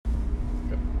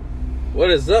What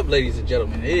is up, ladies and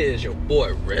gentlemen? It is your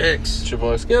boy Rex. It's your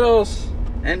boy Skittles.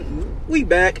 And we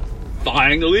back.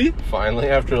 Finally,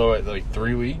 after like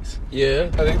 3 weeks. Yeah.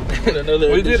 I think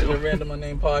another edition of Random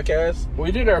Unnamed Podcast. We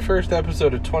did our first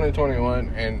episode of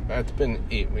 2021, and that's been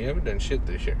it. We haven't done shit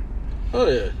this year. Oh,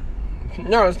 yeah.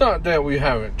 No, it's not that we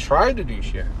haven't tried to do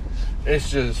shit.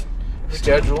 It's just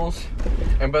schedules.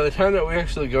 And by the time that we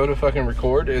actually go to fucking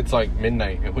record, it's like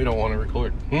midnight, and we don't want to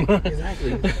record.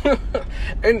 Exactly.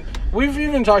 And we've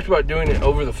even talked about doing it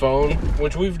over the phone,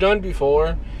 which we've done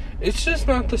before. It's just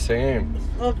not the same.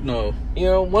 Fuck no. You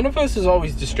know, one of us is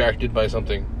always distracted by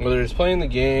something. Whether it's playing the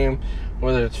game,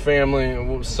 whether it's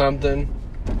family, something.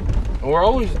 And we're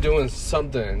always doing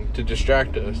something to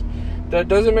distract us. That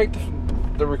doesn't make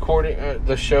the recording,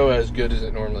 the show as good as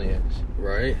it normally is.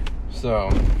 Right.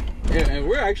 So. Yeah, and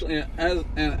we're actually,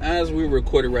 as we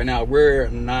record it right now, we're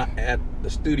not at the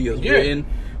studios. Yeah.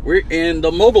 We're in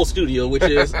the mobile studio, which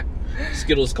is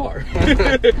Skittles' car.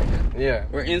 Yeah.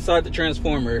 We're inside the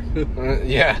Transformer.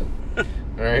 Yeah.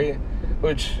 Right?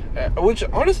 Which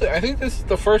honestly, I think this is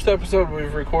the first episode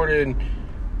we've recorded.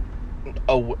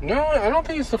 No, I don't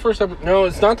think it's the first episode. No,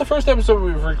 it's not the first episode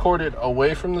we've recorded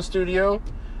away from the studio.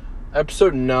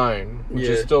 Episode 9, which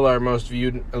is still our most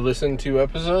viewed, listened to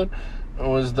episode,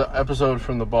 was the episode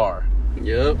from the bar.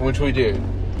 Yep. Which we did.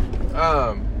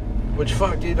 Which,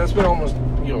 fuck, dude, that's been almost,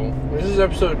 this is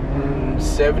episode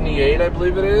 78, I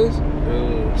believe it is.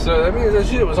 So that means that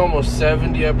shit was almost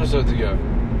 70 episodes ago.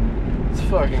 It's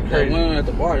fucking crazy. When we were at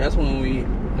the bar, that's when we...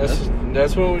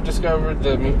 That's when we discovered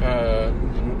the...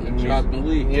 Jock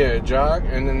Malik. Yeah, Jock.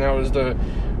 And then that was the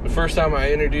first time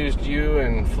I introduced you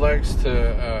and Flex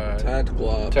to...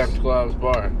 Tactical Ops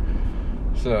Bar.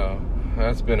 So,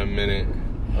 that's been a minute.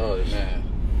 Oh, man.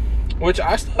 Which,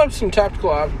 I still have some Tactical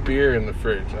Ops beer in the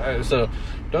fridge. So,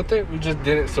 don't think we just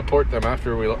didn't support them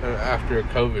after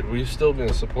COVID. We've still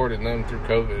been supporting them through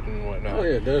COVID and whatnot. Oh,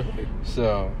 yeah, definitely.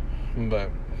 So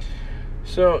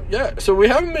we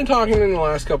haven't been talking in the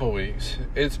last couple of weeks.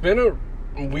 It's been a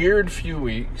weird few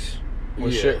weeks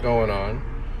with shit going on.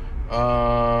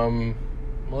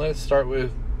 Let's start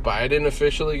with Biden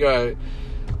officially got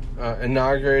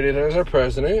inaugurated as our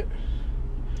president.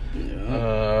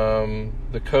 Yeah.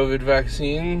 The COVID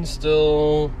vaccine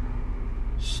still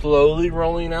slowly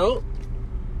rolling out.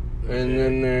 And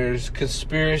then there's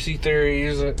conspiracy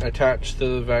theories attached to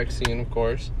the vaccine, of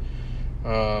course.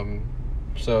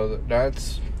 So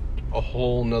that's a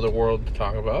whole nother world to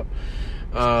talk about.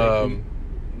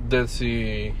 Let's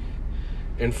see.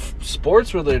 In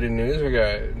sports-related news, we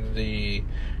got the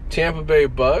Tampa Bay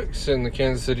Bucks and the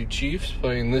Kansas City Chiefs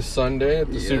playing this Sunday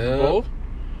at the Super Bowl.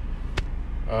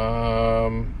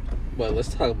 Well,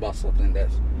 let's talk about something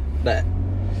that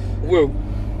we're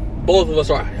both of us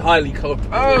are highly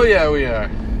comfortable with. Oh, yeah, we are.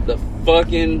 The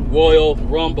fucking Royal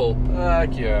Rumble.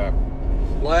 Fuck yeah.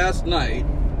 Last night,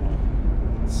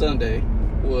 Sunday,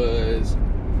 was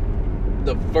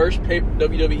the first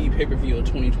WWE pay-per-view of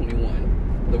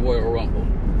 2021, the Royal Rumble.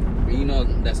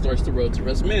 That starts the road to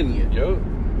WrestleMania. Yo.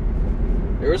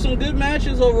 There were some good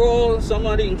matches overall. Some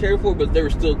I didn't care for, but they were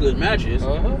still good matches.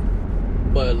 Uh-huh.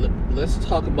 But let's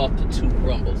talk about the two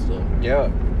Rumbles, though. Yeah.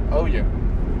 Oh, yeah.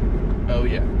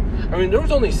 I mean, there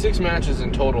was only 6 matches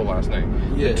in total last night.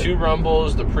 Yeah. The 2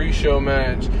 Rumbles, the pre-show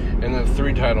match, and the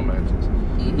 3 title matches.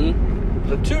 Mm-hmm.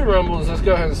 The 2 Rumbles, let's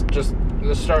go ahead and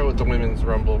let's start with the Women's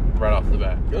Rumble right off the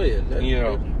bat. Oh,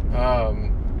 yeah.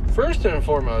 First and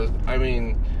foremost, I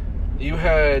mean, you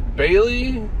had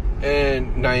Bayley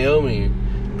and Naomi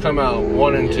come out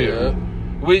 1 and 2. Yeah.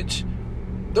 Which,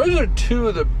 those are 2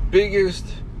 of the biggest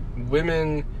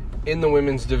women in the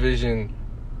women's division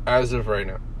as of right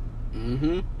now.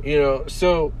 Mm-hmm.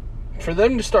 So for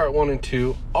them to start 1 and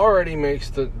 2 already makes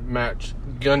the match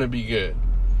gonna be good.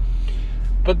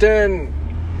 But then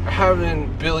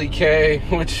having Billie Kay,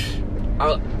 which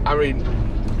I mean,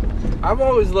 I've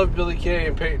always loved Billie Kay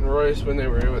and Peyton Royce when they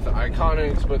were with the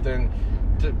Iconics, but then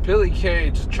Billie Kay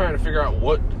just trying to figure out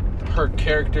what her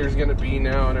character is gonna be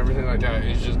now and everything like that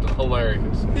is just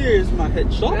hilarious. Here's my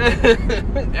headshot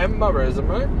and my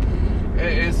resume.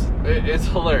 It's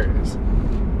hilarious.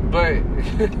 But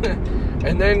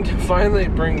and then to finally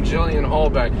bring Jillian Hall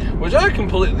back, which I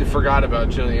completely forgot about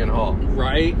Jillian Hall.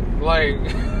 Right? Like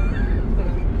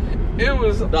it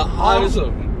was the hottest.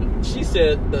 Awesome. She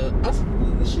said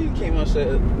she came out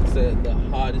and said the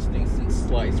hottest thing since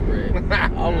sliced bread.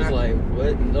 I was like,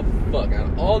 what the fuck? Out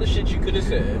of all the shit you could have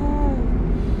said.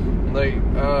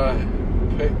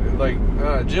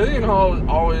 Jillian Hall was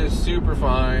always super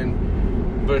fine,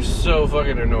 but so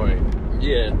fucking annoying.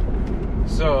 Yeah.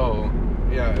 So,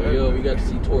 yeah. Yo, we got to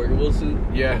see Tori Wilson.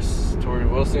 Yes, Tori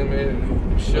Wilson made it.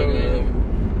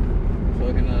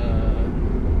 Fucking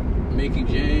Mickie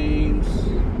James.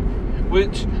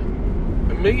 Which,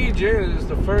 Mickie James is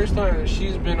the first time that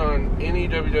she's been on any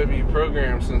WWE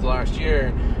program since last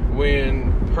year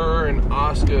when her and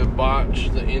Asuka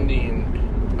botched the ending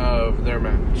of their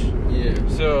match. Yeah.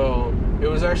 So, it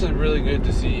was actually really good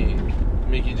to see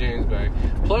Mickie James back.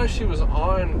 Plus, she was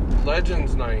on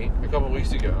Legends Night a couple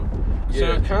weeks ago. So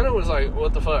Yeah. it kind of was like,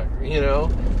 what the fuck, you know?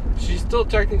 She's still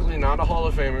technically not a Hall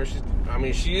of Famer.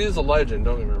 She is a legend,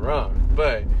 don't get me wrong.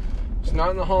 But she's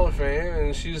not in the Hall of Fame,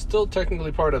 and she's still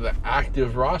technically part of the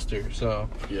active roster. So,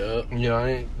 Yeah. you know, I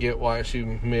didn't get why she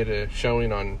made a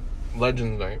showing on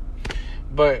Legends Night.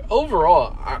 But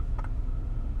overall,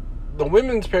 the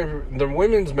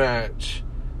women's match,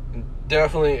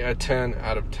 definitely a 10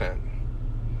 out of 10.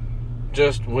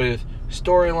 Just with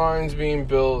storylines being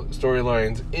built,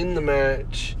 storylines in the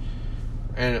match,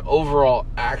 and overall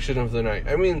action of the night.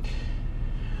 I mean,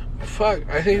 fuck,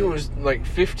 I think it was like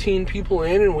 15 people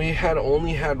in, and we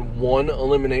only had one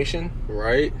elimination.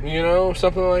 Right. You know,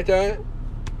 something like that.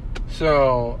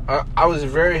 So, I was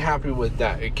very happy with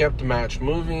that. It kept the match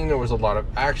moving. There was a lot of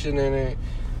action in it.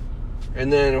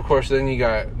 And then, of course, then you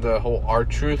got the whole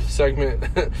R-Truth segment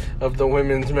of the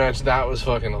women's match. That was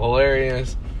fucking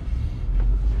hilarious.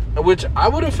 Which I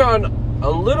would have found a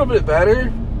little bit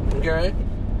better, okay,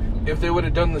 if they would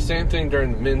have done the same thing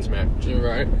during the men's match.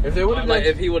 Right. If they would have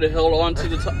if he would have held on to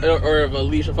the title, or if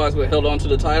Alicia Fox would have held on to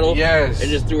the title, yes,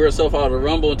 and just threw herself out of the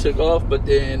Rumble and took off, but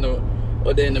then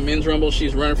the men's Rumble,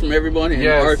 she's running from everyone, and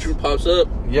yes, R-Truth pops up.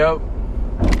 Yep.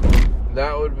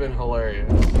 That would have been hilarious.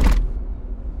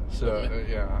 So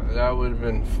yeah, that would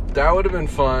have been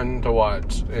fun to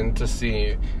watch and to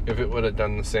see if it would have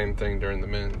done the same thing during the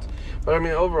men's. But I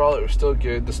mean, overall, it was still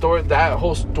good. The story, that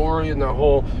whole story, and the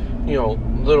whole, you know,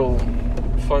 little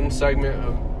fun segment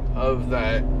of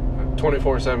that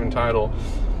 24/7 title,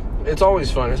 it's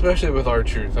always fun, especially with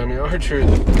R-Truth. I mean,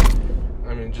 R-Truth,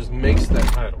 just makes that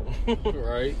title.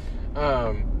 Right.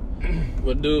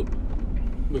 But dude,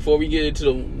 before we get into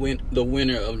the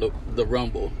winner of the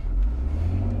Rumble,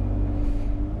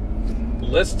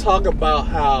 let's talk about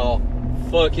how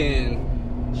fucking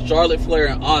Charlotte Flair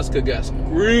and Asuka got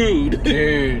screwed.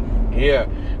 Dude, yeah.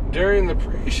 During the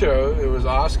pre-show, it was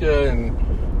Asuka and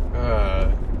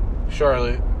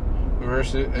Charlotte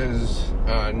versus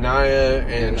Nia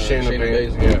and Shayna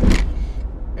Baszler.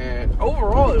 Yeah. And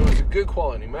overall, it was a good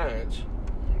quality match.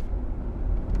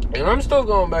 And I'm still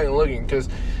going back and looking, because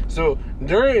so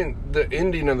during the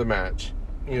ending of the match,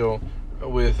 you know,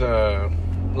 with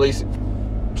Lacey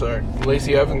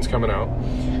Evans coming out,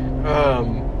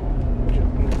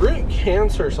 Britt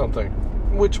hands her something,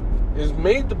 which is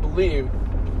made to believe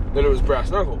that it was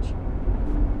brass knuckles.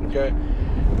 Okay,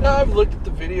 now I've looked at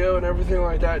the video and everything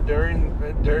like that during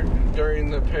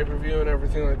the pay-per-view and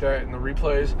everything like that, and the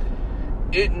replays.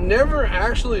 It never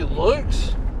actually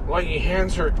looks like he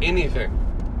hands her anything,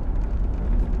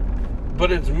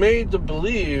 but it's made to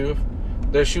believe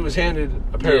that she was handed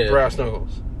a pair of brass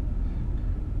knuckles.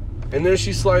 And then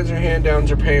she slides her hand down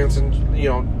her pants and, you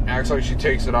know, acts like she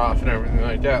takes it off and everything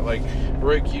like that, like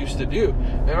Rick used to do.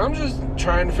 And I'm just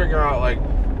trying to figure out, like,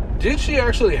 did she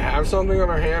actually have something on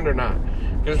her hand or not?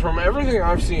 Because from everything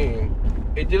I've seen,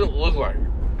 it didn't look like it.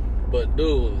 But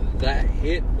dude, that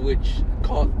hit which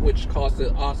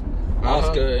costed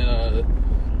Asuka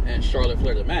and Charlotte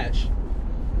Flair the match.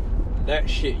 That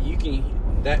shit,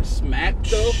 that smack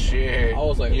though. Shit. I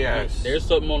was like, yes, there's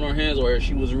something on her hands, or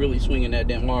she was really swinging that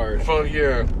damn hard. Fuck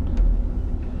yeah.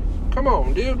 Come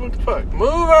on, dude. What the fuck?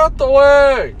 Move out the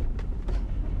way.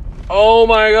 Oh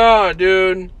my god,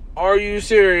 dude. Are you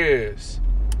serious?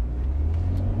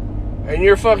 And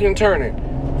you're fucking turning.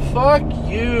 Fuck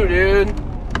you, dude.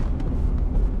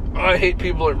 I hate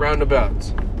people at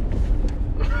roundabouts.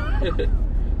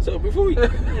 So before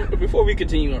we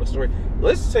continue on the story,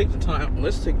 let's take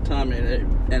time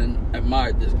and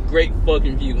admire this great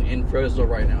fucking view in Fresno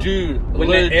right now. Dude, when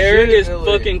the air is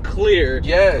fucking clear,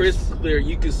 yes, crisp clear,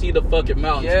 you can see the fucking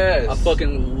mountains. Yes. I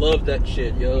fucking love that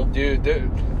shit, yo. Dude,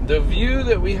 the view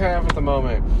that we have at the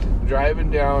moment, driving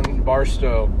down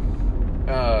Barstow,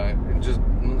 just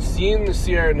seeing the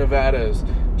Sierra Nevadas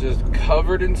just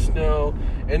covered in snow,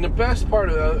 and the best part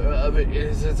of it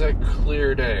is it's a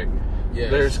clear day. Yes.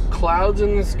 There's clouds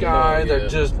in the sky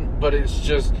but it's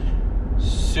just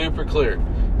super clear.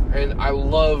 And I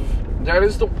love, that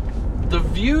is the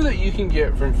view that you can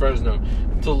get from Fresno,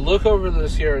 to look over the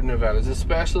Sierra Nevadas,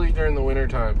 especially during the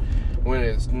wintertime when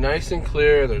it's nice and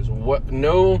clear, there's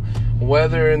no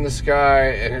weather in the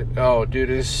sky, and oh dude,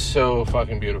 it is so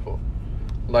fucking beautiful.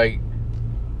 Like,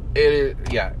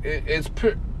 it's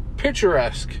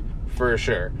picturesque for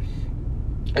sure.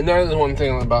 And that is one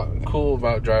thing cool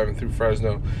about driving through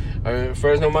Fresno. I mean,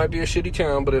 Fresno might be a shitty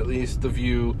town, but at least the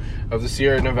view of the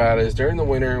Sierra Nevadas during the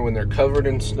winter when they're covered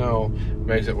in snow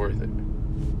makes it worth it.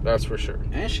 That's for sure.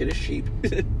 And shit is cheap.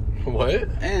 What?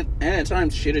 And at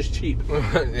times shit is cheap.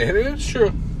 It is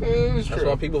true. That's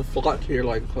why people flock here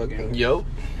like fucking. Yup.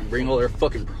 And bring all their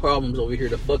fucking problems over here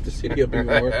to fuck the city up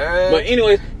anymore. But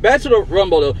anyways, back to the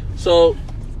Rumble though. So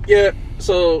yeah.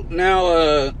 So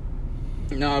now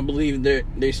I believe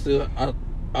they still.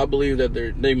 I believe that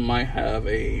they might have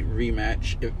a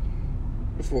rematch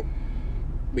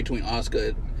between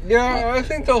Asuka. Yeah, I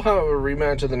think they'll have a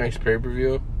rematch at the next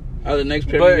pay-per-view. Either the next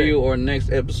pay-per-view or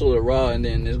next episode of Raw, and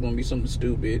then there's going to be something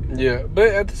stupid. Yeah, but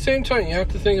at the same time, you have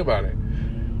to think about it.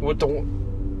 With the, and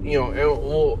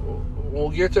we'll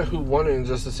get to who won it in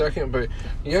just a second, but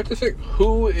you have to think,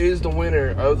 who is the winner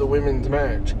of the women's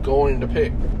match going to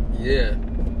pick? Yeah.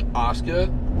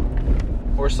 Asuka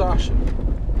or Sasha?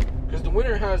 Because the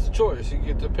winner has the choice. You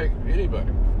get to pick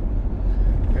anybody.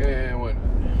 And what?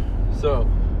 So,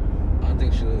 I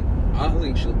think she'll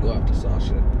go after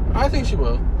Sasha. I think she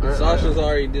will. Sasha's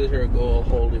already did her goal,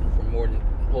 hold the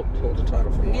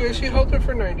title for more. Yeah, she held it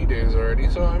for 90 days already.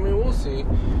 So I mean, we'll see.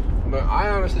 But I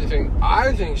honestly think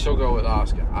she'll go with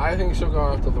Asuka. I think she'll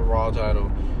go after the Raw title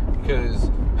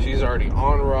because she's already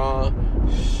on Raw.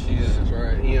 That's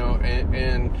right.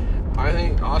 And I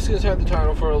think Asuka's had the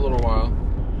title for a little while.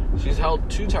 She's held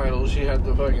 2 titles. She had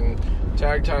the fucking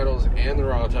tag titles and the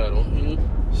Raw title.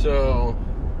 Mm-hmm. So,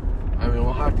 I mean,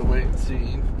 we'll have to wait and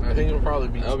see. I think it'll probably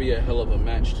be... That'll be a hell of a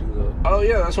match, too, though. Oh,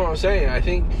 yeah, that's what I'm saying. I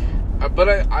think... But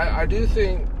I do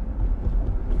think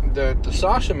that the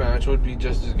Sasha match would be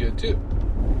just as good, too.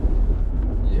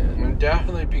 Yeah. And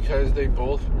definitely because they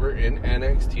both were in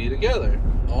NXT together.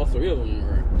 All 3 of them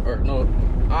were... Or, no.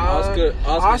 Asuka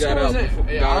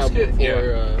got out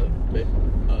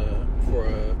before...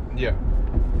 Yeah.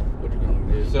 What you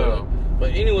gonna do? So...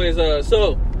 But anyways,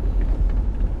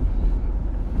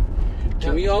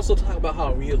 can we also talk about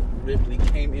how Rhea Ripley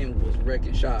came in was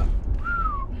wrecking shop?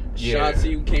 Yeah.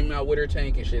 Shotzi came out with her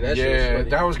tank and shit. That shit was funny.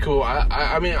 That was cool.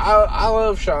 I mean, I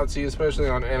love Shotzi, especially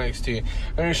on NXT.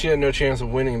 I mean, she had no chance of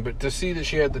winning, but to see that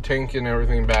she had the tank and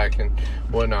everything back and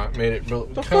whatnot made it real.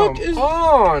 Come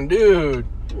on, dude.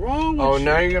 Wrong with you?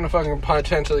 Now you're gonna fucking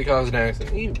potentially cause an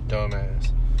accident. You dumbass.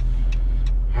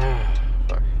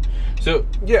 Fuck. So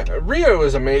yeah, Rhea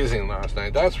was amazing last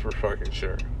night. That's for fucking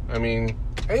sure. I mean,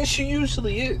 and she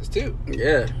usually is too.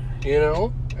 Yeah.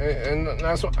 And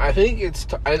that's what I think.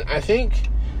 I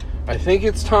think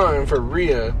it's time for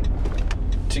Rhea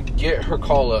to get her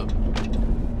call up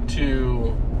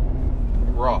to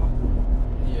Raw.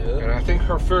 Yeah. And I think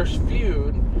her first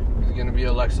feud is going to be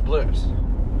Alexa Bliss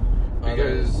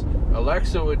because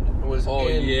Alexa was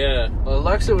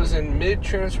in mid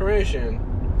transformation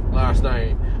last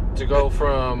night to go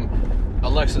from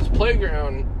Alexa's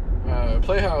Playhouse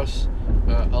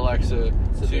Alexa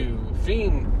to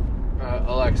Fiend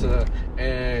Alexa,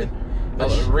 and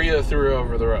Rhea threw her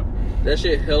over the rope. That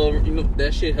shit hella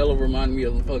reminded me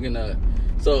of fucking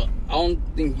so I don't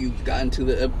think you got into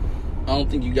the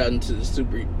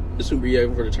Super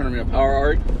Yet for the Tournament of Power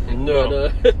arc.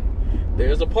 No. But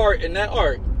there's a part in that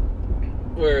arc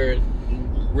where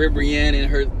Rhea Brienne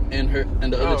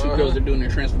and the other 2 girls are doing their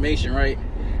transformation, right?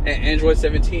 And Android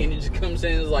 17 just comes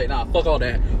in and is like, nah, fuck all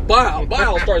that.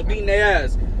 Bile starts beating their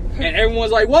ass. And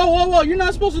everyone's like, whoa, you're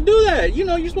not supposed to do that.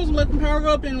 You're supposed to let them power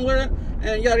up and whatever,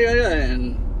 and yada, yada, yada.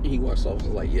 And he walks off and is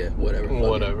like, yeah,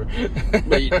 whatever.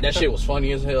 But that shit was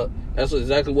funny as hell. That's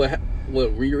exactly what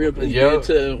Rhea Ripley did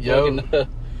to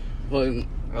fucking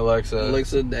Alexa.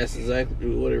 That's exactly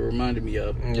what it reminded me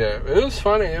of. Yeah, it was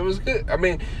funny. It was good. I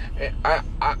mean,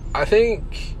 I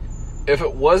think if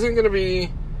it wasn't going to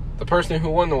be the person who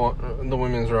won the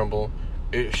Women's Rumble,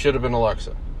 it should have been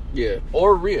Alexa. Yeah.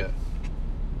 Or Rhea.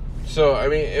 So, I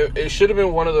mean, it should have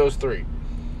been one of those 3.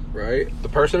 Right. The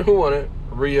person who won it,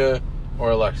 Rhea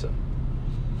or Alexa.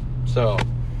 So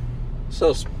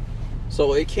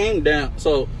it came down.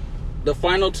 So, the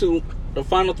final 3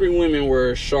 women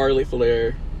were Charlotte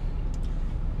Flair,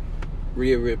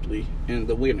 Rhea Ripley, and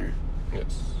the winner.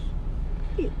 Yes.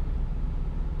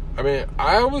 I mean,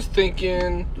 I was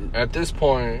thinking at this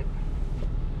point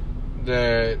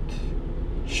that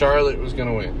Charlotte was going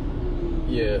to win.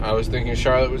 Yeah. I was thinking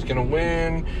Charlotte was going to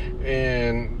win,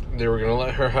 and they were going to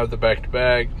let her have the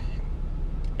back-to-back.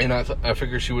 And I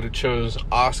figured she would have chose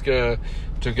Asuka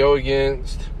to go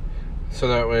against, so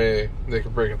that way they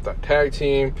could break up that tag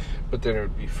team. But then it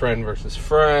would be friend versus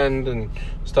friend and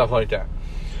stuff like that.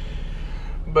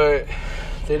 But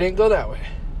they didn't go that way.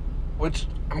 which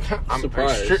I'm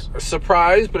Surprised.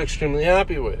 surprised, but extremely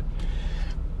happy with.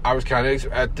 I was kind of,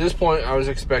 at this point, I was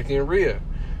expecting Rhea.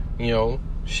 You know,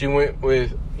 she went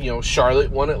with,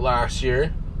 Charlotte won it last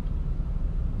year.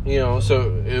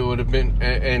 So it would have been,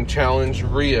 and challenged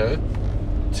Rhea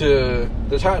to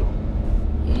the title.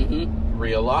 Mm-hmm.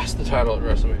 Rhea lost the title at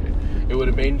WrestleMania. It would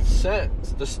have made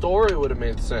sense. The story would have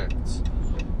made sense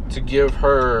to give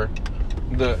her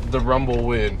the Rumble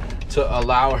win, to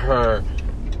allow her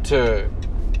to,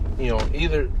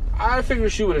 either... I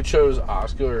figured she would have chose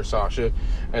Asuka or Sasha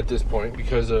at this point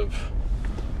because of...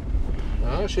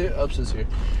 Oh, shit. Ups is here.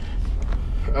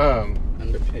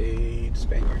 Underpaid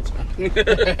Spaniards.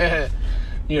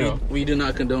 We do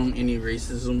not condone any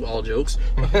racism, all jokes.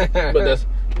 But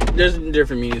there's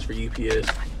different meanings for UPS.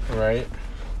 Right.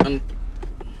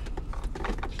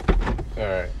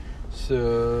 Alright.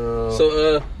 So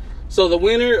the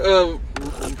winner of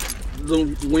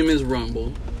the Women's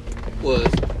Rumble was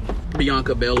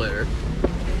Bianca Belair.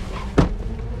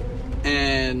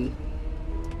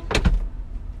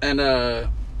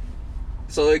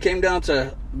 So it came down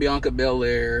to Bianca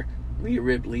Belair, Rhea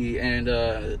Ripley, and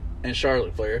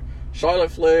Charlotte Flair.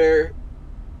 Charlotte Flair,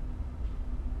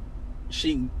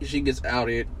 she gets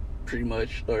outed pretty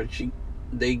much, or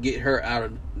they get her out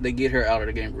of the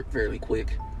game fairly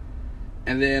quick.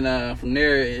 And then from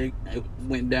there it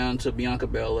went down to Bianca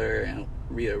Belair and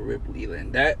Rhea Ripley,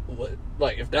 and that was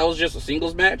like, if that was just a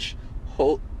singles match,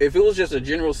 if it was just a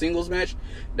general singles match,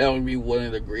 that would be one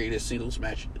of the greatest singles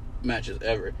matches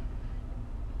ever.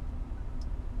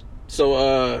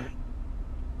 So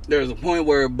there was a point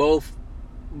where both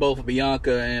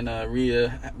Bianca and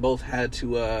Rhea both had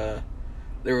to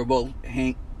they were both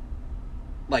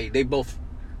they both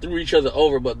threw each other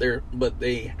over, but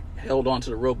they held onto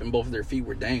the rope and both of their feet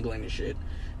were dangling and shit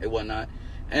and whatnot.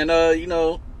 And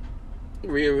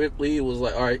Rhea Ripley was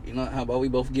like, all right, how about we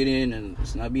both get in and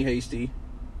let's not be hasty,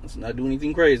 let's not do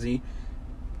anything crazy.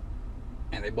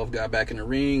 And they both got back in the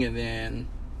ring, and then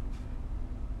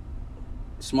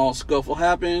a small scuffle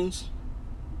happens,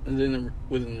 and then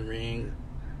within the ring,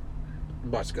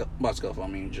 by scuffle I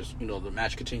mean just the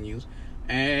match continues,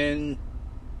 and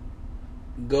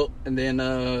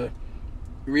then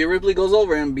Rhea Ripley goes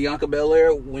over and Bianca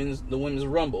Belair wins the Women's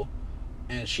Rumble,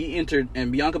 and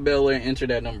Bianca Belair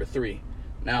entered at number 3.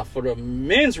 Now for the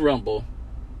Men's Rumble,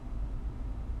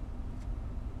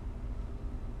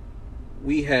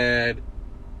 we had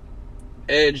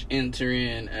Edge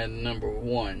entering at number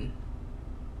 1,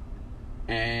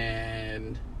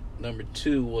 and number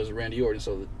 2 was Randy Orton.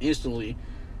 So instantly,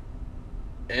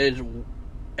 Edge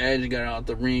got out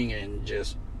the ring and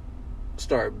just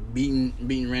started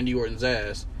beating Randy Orton's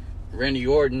ass. Randy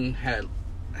Orton had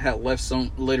left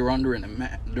some later on during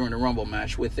the Rumble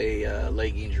match with a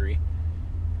leg injury,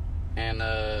 and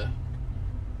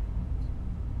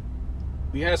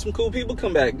we had some cool people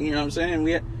come back. You know what I'm saying?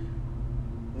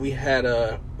 We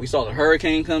saw the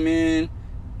Hurricane come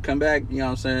back. You know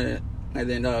what I'm saying? And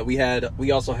then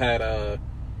we also saw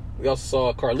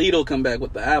Carlito come back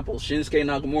with the apple. Shinsuke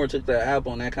Nakamura took that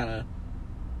apple, and that kind of,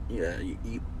 yeah,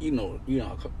 you know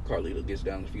how Carlito gets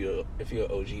down if you're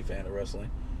an OG fan of wrestling.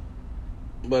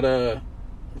 But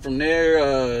from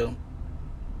there,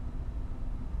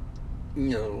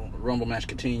 Rumble match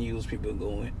continues. People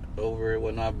going over it,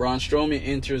 whatnot. Braun Strowman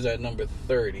enters at number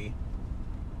 30.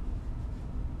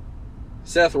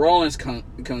 Seth Rollins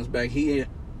comes back. He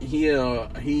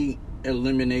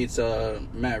eliminates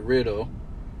Matt Riddle.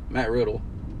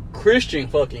 Christian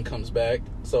fucking comes back.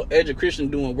 So Edge and Christian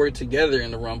doing work together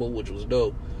in the Rumble, which was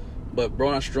dope. But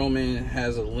Braun Strowman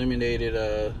eliminated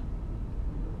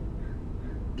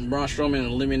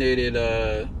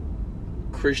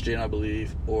Christian, I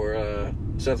believe, or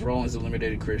Seth Rollins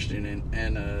eliminated Christian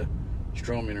and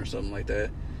Strowman or something like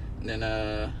that. And then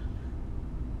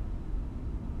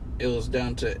it was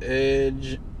down to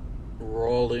Edge,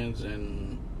 Rollins,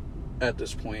 and at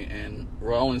this point, and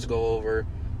Rollins go over.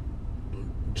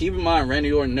 Keep in mind,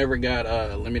 Randy Orton never got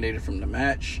eliminated from the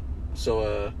match,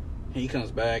 so he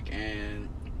comes back and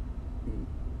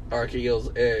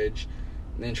RKO's Edge,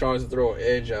 and then tries to throw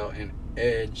Edge out, and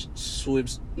Edge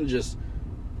just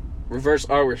reverses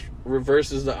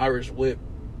the Irish whip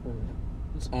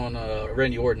on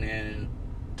Randy Orton and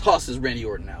tosses Randy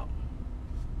Orton out.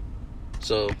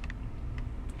 So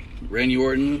Randy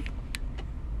Orton.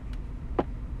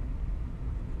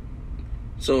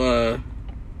 So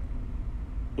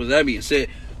with that being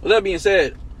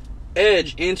said,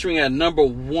 Edge entering at number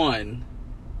 1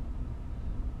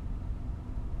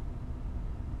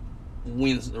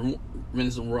 wins the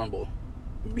Rumble.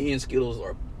 Me and Skittles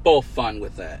are both fine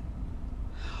with that.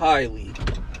 Highly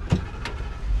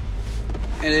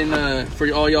And then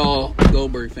for all y'all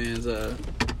Goldberg fans, the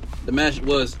match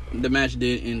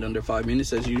did end under 5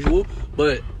 minutes as usual,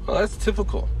 but that's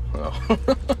typical. Oh.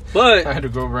 But I had to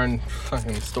go run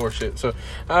fucking store shit. So,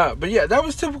 but yeah, that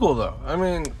was typical though. I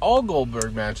mean, all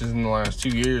Goldberg matches in the last 2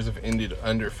 years have ended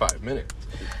under 5 minutes.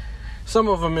 Some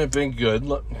of them have been good,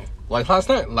 like last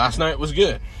night. Last night was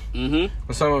good. Mm-hmm.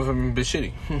 But some of them have been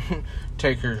shitty.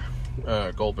 Taker,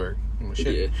 Goldberg was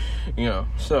shitty. Yeah. You know,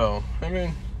 so I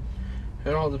mean,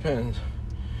 it all depends.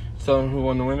 Tell them who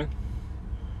won the women.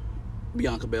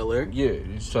 Bianca Belair. Yeah,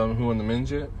 you just tell them who won the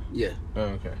men's yet. Yeah. Oh,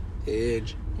 okay.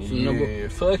 Edge.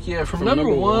 Fuck yeah, from number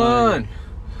one.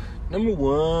 Number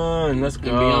one, let's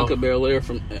go. And Bianca Belair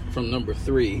from number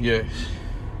 3. Yes.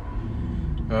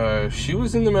 She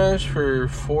was in the match for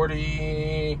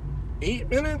 48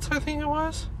 minutes, I think it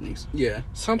was. Yeah.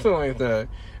 Something like that.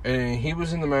 And he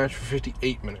was in the match for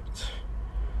 58 minutes.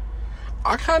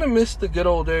 I kind of missed the good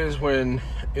old days when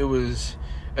it was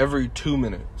every 2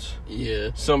 minutes.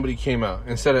 Yeah. Somebody came out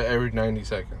instead of every 90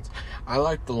 seconds. I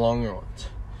like the longer ones.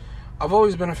 I've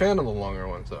always been a fan of the longer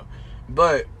ones, though.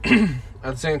 But at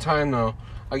the same time, though,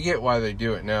 I get why they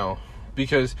do it now.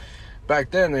 Because back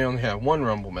then, they only had one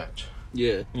Rumble match.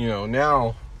 Yeah. You know,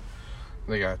 now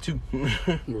they got 2.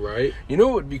 Right. You know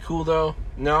what would be cool, though?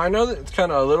 Now, I know that it's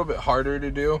kind of a little bit harder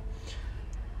to do.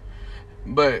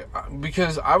 But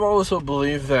because I've also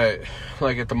believed that,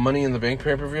 like, at the Money in the Bank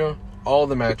pay-per-view, all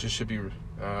the matches should be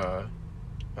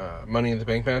Money in the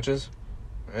Bank matches.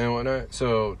 And whatnot.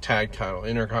 So, tag title,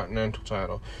 intercontinental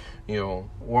title, you know,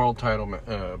 world title,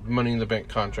 Money in the Bank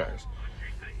contracts.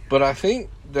 But I think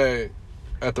that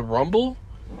at the Rumble,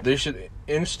 they should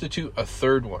institute a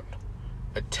third one.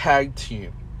 A tag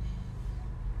team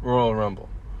Royal Rumble.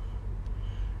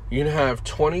 You can have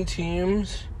 20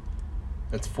 teams.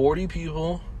 That's 40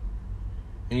 people.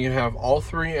 And you can have all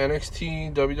 3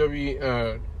 NXT,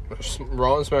 WWE,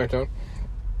 Raw and SmackDown.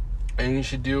 And you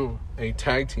should do a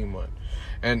tag team one.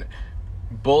 And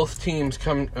both teams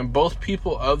both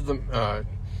people of the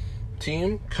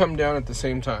team come down at the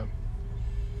same time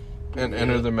and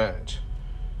enter the match.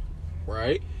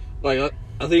 Right? Like,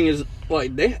 I think is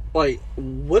what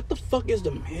the fuck is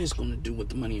the Miz gonna do with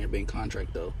the Money in the Bank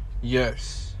contract though?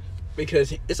 Yes.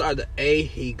 Because it's either A,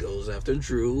 he goes after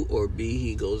Drew, or B,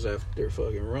 he goes after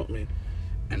fucking Roman.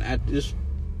 And at this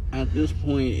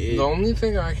point, the only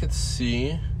thing I could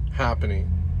see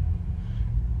happening,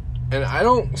 and I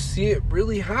don't see it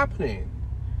really happening,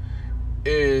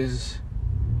 is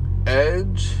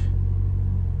Edge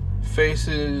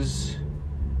faces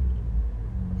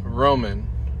Roman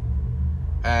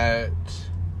at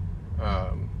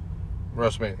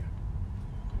WrestleMania.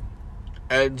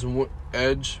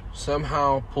 Edge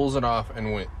somehow pulls it off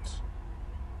and wins.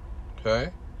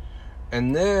 Okay?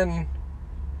 And then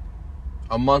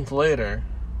a month later,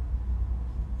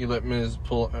 you let Miz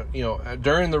pull,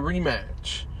 during the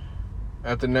rematch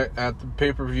at the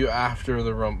pay-per-view after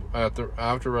the Rumble, after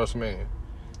WrestleMania,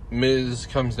 Miz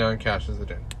comes down and cashes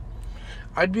it in.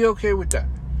 I'd be okay with that.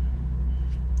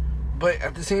 But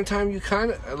at the same time, you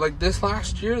kind of, like this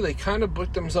last year, they kind of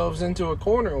booked themselves into a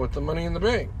corner with the Money in the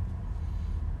Bank.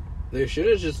 They should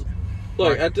have just,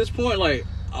 like, at this point, like,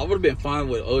 I would have been fine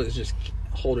with Otis just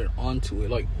holding on to it.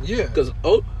 Like, yeah. Because,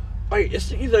 like,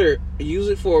 it's either use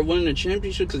it for winning a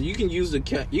championship, because you can use you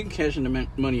can cash in the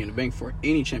Money in the Bank for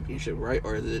any championship, right?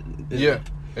 Or is it?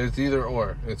 It's either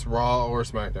or. It's Raw or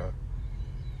SmackDown.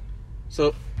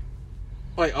 So,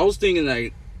 like, I was thinking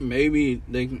that maybe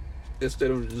they can,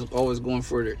 instead of just always going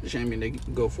for the champion, they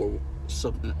can go for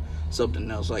something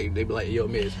else. Like, they be like, yo,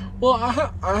 Miz. Well,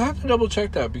 I have to double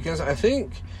check that, because I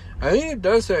think it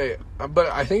does say, but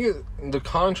I think the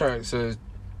contract says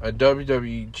a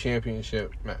WWE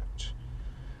Championship match.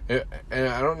 And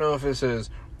I don't know if it says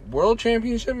World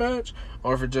Championship match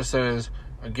or if it just says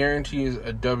guarantees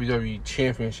a WWE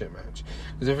Championship match.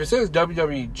 Because if it says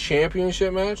WWE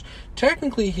Championship match,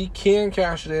 technically he can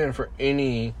cash it in for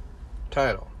any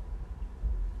title.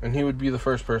 And he would be the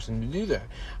first person to do that.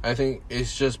 I think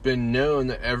it's just been known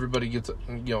that everybody gets,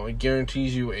 it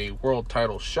guarantees you a world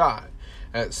title shot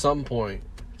at some point.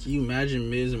 Can you imagine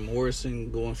Miz and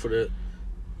Morrison going for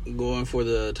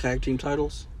the tag team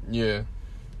titles? Yeah.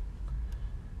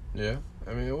 Yeah.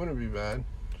 I mean, it wouldn't be bad.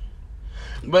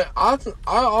 But I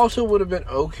also would have been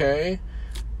okay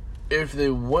if they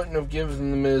wouldn't have given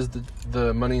the Miz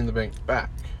the Money in the Bank back.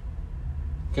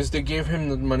 Because they gave him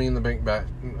the Money in the Bank back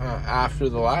after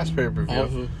the last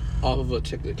pay-per-view. Off of a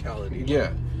technicality.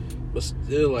 Yeah. But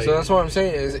still, like... So that's what I'm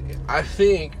saying is, I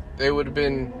think they would have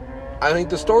been... I think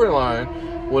the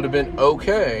storyline would have been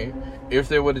okay if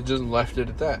they would have just left it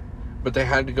at that. But they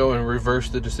had to go and reverse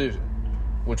the decision.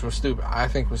 which was stupid. I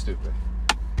think was stupid.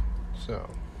 So.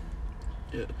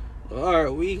 Yeah. All right,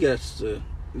 we got to.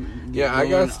 I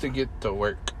got to get to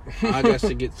work. I got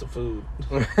to get some food.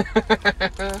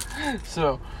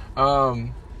 So,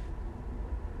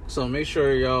 So make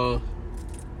sure y'all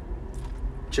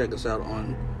check us out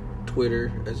on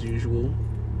Twitter as usual.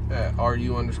 at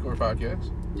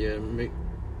RU_podcast. Yeah,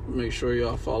 make sure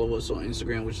y'all follow us on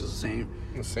Instagram, which is the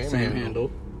same handle.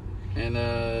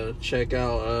 And check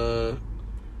out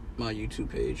my YouTube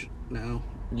page now.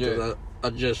 Yeah. I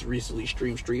just recently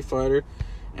streamed Street Fighter,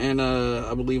 and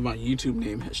I believe my YouTube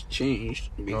name has changed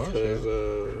because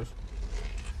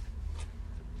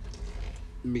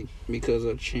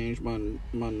I changed my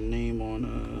name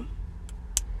on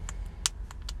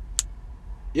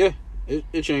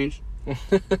it changed.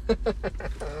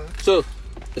 So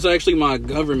it's actually my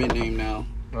government name now.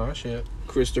 Oh shit.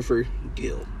 Christopher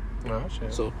Gill. Oh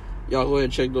shit. So y'all go ahead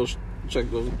and check those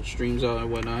streams out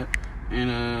and whatnot.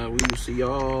 And we will see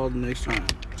y'all next time.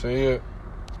 See ya.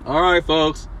 All right,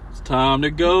 folks. It's time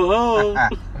to go home.